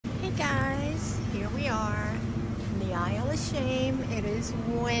a shame. It is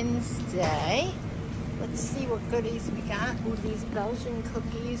Wednesday. Let's see what goodies we got. Ooh, these Belgian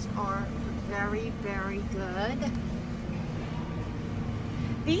cookies are very, very good.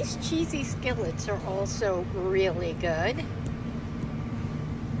 These cheesy skillets are also really good.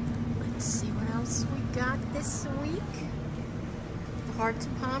 Let's see what else we got this week. The hard to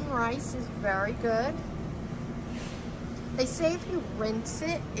palm rice is very good. They say if you rinse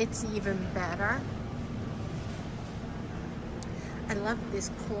it, it's even better. I love this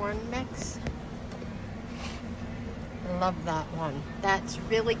corn mix. I love that one. That's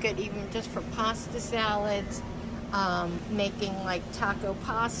really good, even just for pasta salads, making like taco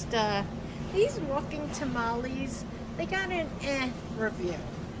pasta. These walking tamales, they got an review.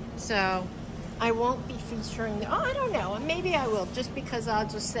 So I won't be featuring them. Oh, I don't know. Maybe I will, just because I'll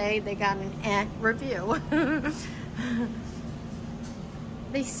just say they got an review.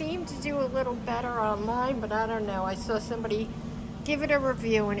 They seem to do a little better online, but I don't know. I saw somebody give it a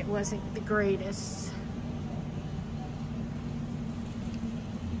review and it wasn't the greatest.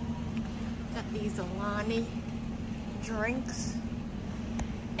 Got these Alani drinks.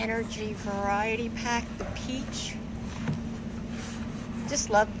 Energy variety pack, the peach. Just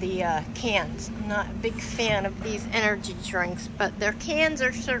love the cans. I'm not a big fan of these energy drinks, but their cans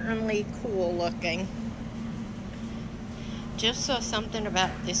are certainly cool looking. Just saw something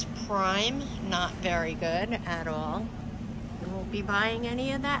about this Prime, not very good at all. I won't be buying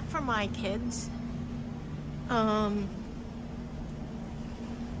any of that for my kids. The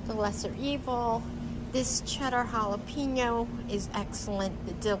Lesser Evil. This cheddar jalapeno is excellent.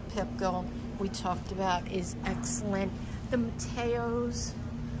 The dill pickle we talked about is excellent. The Mateo's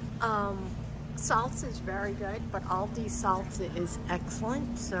salsa is very good, but ALDI salsa is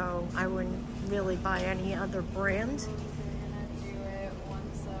excellent, so I wouldn't really buy any other brand.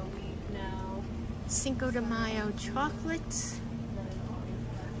 Cinco de Mayo chocolates.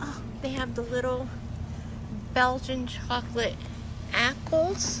 Oh, they have the little Belgian chocolate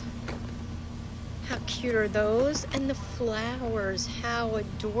apples. How cute are those? And the flowers, how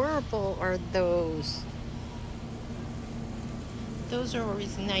adorable are those? Those are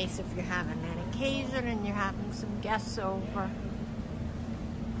always nice if you're having an occasion and you're having some guests over.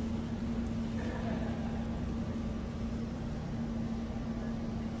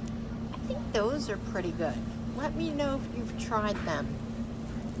 I think those are pretty good. Let me know if you've tried them.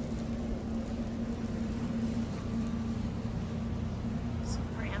 Some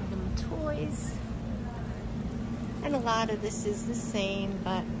random toys. And a lot of this is the same,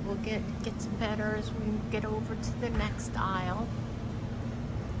 but we'll get better as we get over to the next aisle.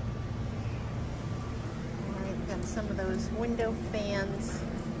 All right, got some of those window fans.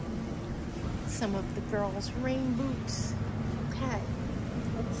 Some of the girls' rain boots. Okay.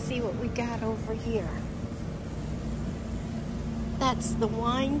 Let's see what we got over here. That's the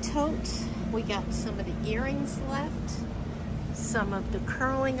wine tote. We got some of the earrings left, some of the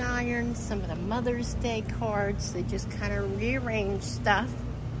curling irons, some of the Mother's Day cards. They just kind of rearrange stuff.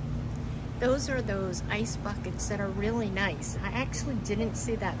 Those are those ice buckets that are really nice. I actually didn't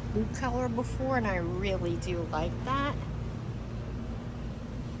see that blue color before, and I really do like that.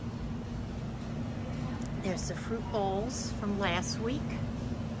 There's the fruit bowls from last week.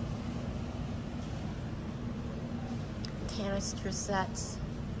 Canister sets,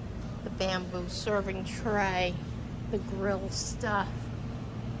 the bamboo serving tray, the grill stuff,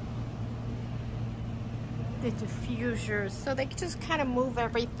 the diffusers. So they just kind of move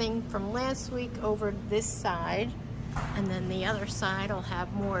everything from last week over to this side, and then the other side will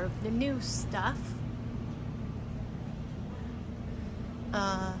have more of the new stuff.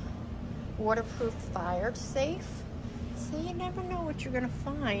 Waterproof fire safe. So you never know what you're gonna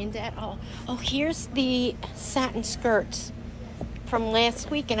find at all. Oh, here's the satin skirts from last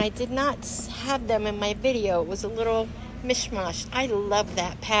week, and I did not have them in my video. It was a little mishmash. I love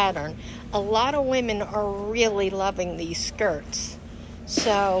that pattern. A lot of women are really loving these skirts.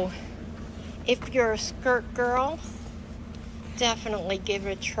 So if you're a skirt girl, definitely give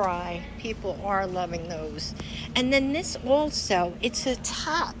it a try. People are loving those. And then this also, it's a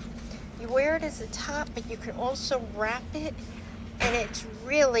top. You wear it as a top, but you can also wrap it, and it's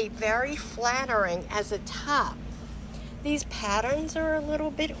really very flattering as a top. These patterns are a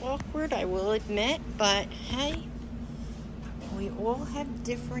little bit awkward, I will admit, but hey, we all have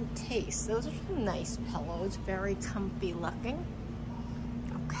different tastes. Those are some nice pillows, very comfy looking.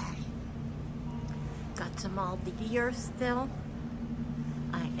 Okay. Got some ALDI gear still.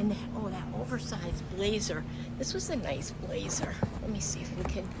 And that oversized blazer. This was a nice blazer. Let me see if we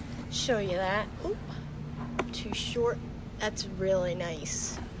can show you that. Oop, too short. That's really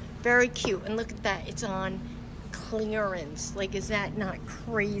nice. Very cute. And look at that. It's on clearance. Like, is that not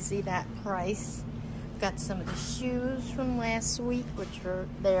crazy, that price? Got some of the shoes from last week, which are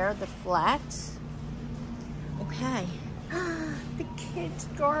there, the flats. Okay. The kids'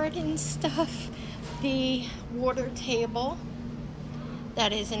 garden stuff. The water table.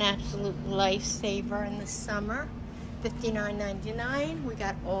 That is an absolute lifesaver in the summer. $59.99. We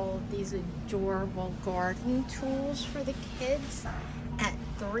got all of these adorable garden tools for the kids at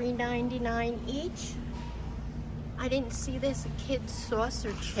 $3.99 each. I didn't see this, a kid's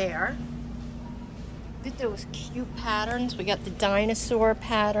saucer chair. Look at those cute patterns. We got the dinosaur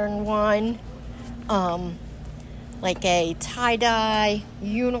pattern one. Like a tie-dye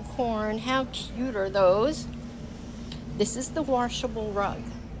unicorn. How cute are those? This is the washable rug.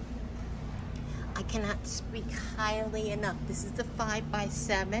 I cannot speak highly enough. This is the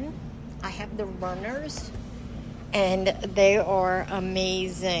 5x7. I have the runners, and they are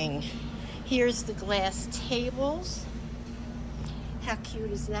amazing. Here's the glass tables. How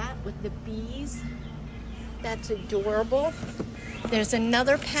cute is that with the bees? That's adorable. There's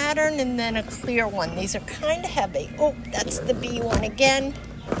another pattern and then a clear one. These are kind of heavy. Oh, that's the bee one again.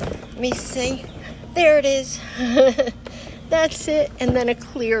 Let me see. There it is. That's it. And then a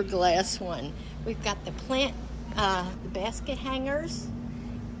clear glass one. We've got the plant, the basket hangers.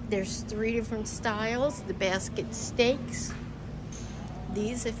 There's 3 different styles. The basket stakes.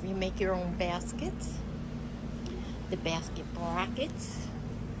 These, if you make your own baskets. The basket brackets.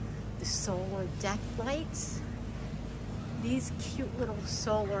 The solar deck lights. These cute little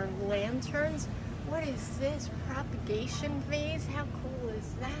solar lanterns. What is this? Propagation vase? How cool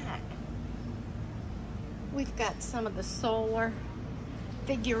is that? We've got some of the solar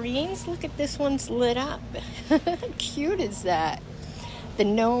figurines. Look at this one's lit up. How cute is that? The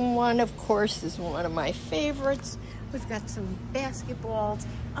gnome one, of course, is one of my favorites. We've got some basketballs.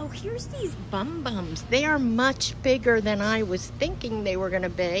 Oh, here's these bum bums. They are much bigger than I was thinking they were going to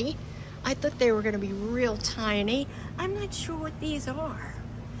be. I thought they were going to be real tiny. I'm not sure what these are.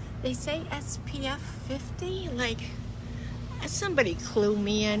 They say SPF 50. Like, somebody clue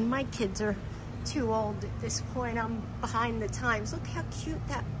me in. My kids are too old at this point. I'm behind the times. Look how cute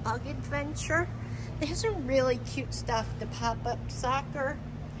that bug adventure. There's some really cute stuff. The pop-up soccer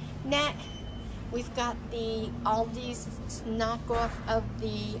net. We've got the ALDI's knockoff of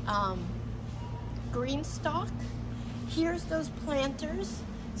the green stalk. Here's those planters.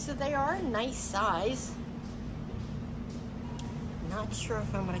 So they are a nice size. Not sure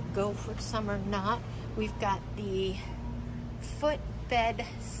if I'm going to go for some or not. We've got the footbed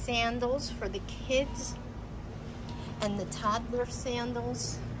sandals for the kids and the toddler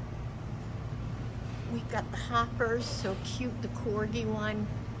sandals. We've got the hoppers, so cute, the corgi one,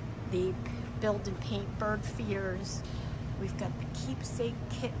 the build and paint bird feeders. We've got the keepsake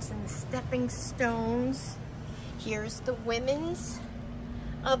kits and the stepping stones. Here's the women's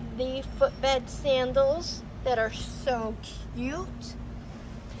of the footbed sandals that are so cute.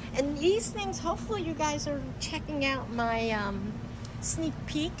 And these things, hopefully you guys are checking out my sneak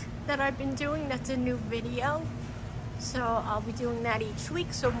peek that I've been doing. That's a new video. So I'll be doing that each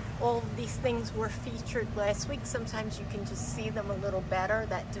week. So all of these things were featured last week. Sometimes you can just see them a little better.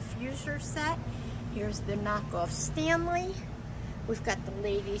 That diffuser set. Here's the knockoff Stanley. We've got the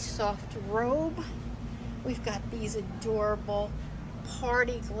lady soft robe. We've got these adorable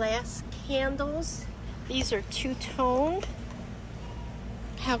party glass candles. These are two-toned.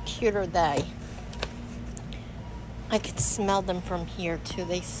 How cute are they? I could smell them from here too.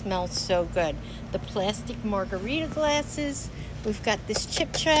 They smell so good. The plastic margarita glasses. We've got this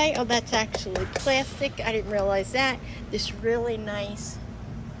chip tray. Oh, that's actually plastic. I didn't realize that. This really nice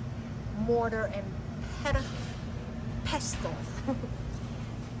mortar and pestle.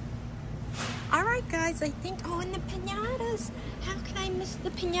 All right, guys, I think, oh, and the piñatas. How can I miss the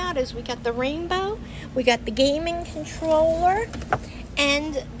piñatas? We got the rainbow, we got the gaming controller,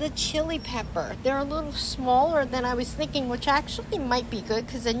 and the chili pepper. They're a little smaller than I was thinking, which actually might be good,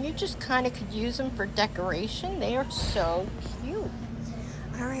 because then you just kind of could use them for decoration. They are so cute.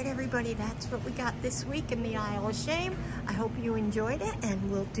 All right, everybody, that's what we got this week in the Isle of Shame. I hope you enjoyed it,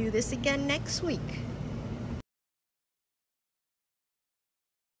 and we'll do this again next week.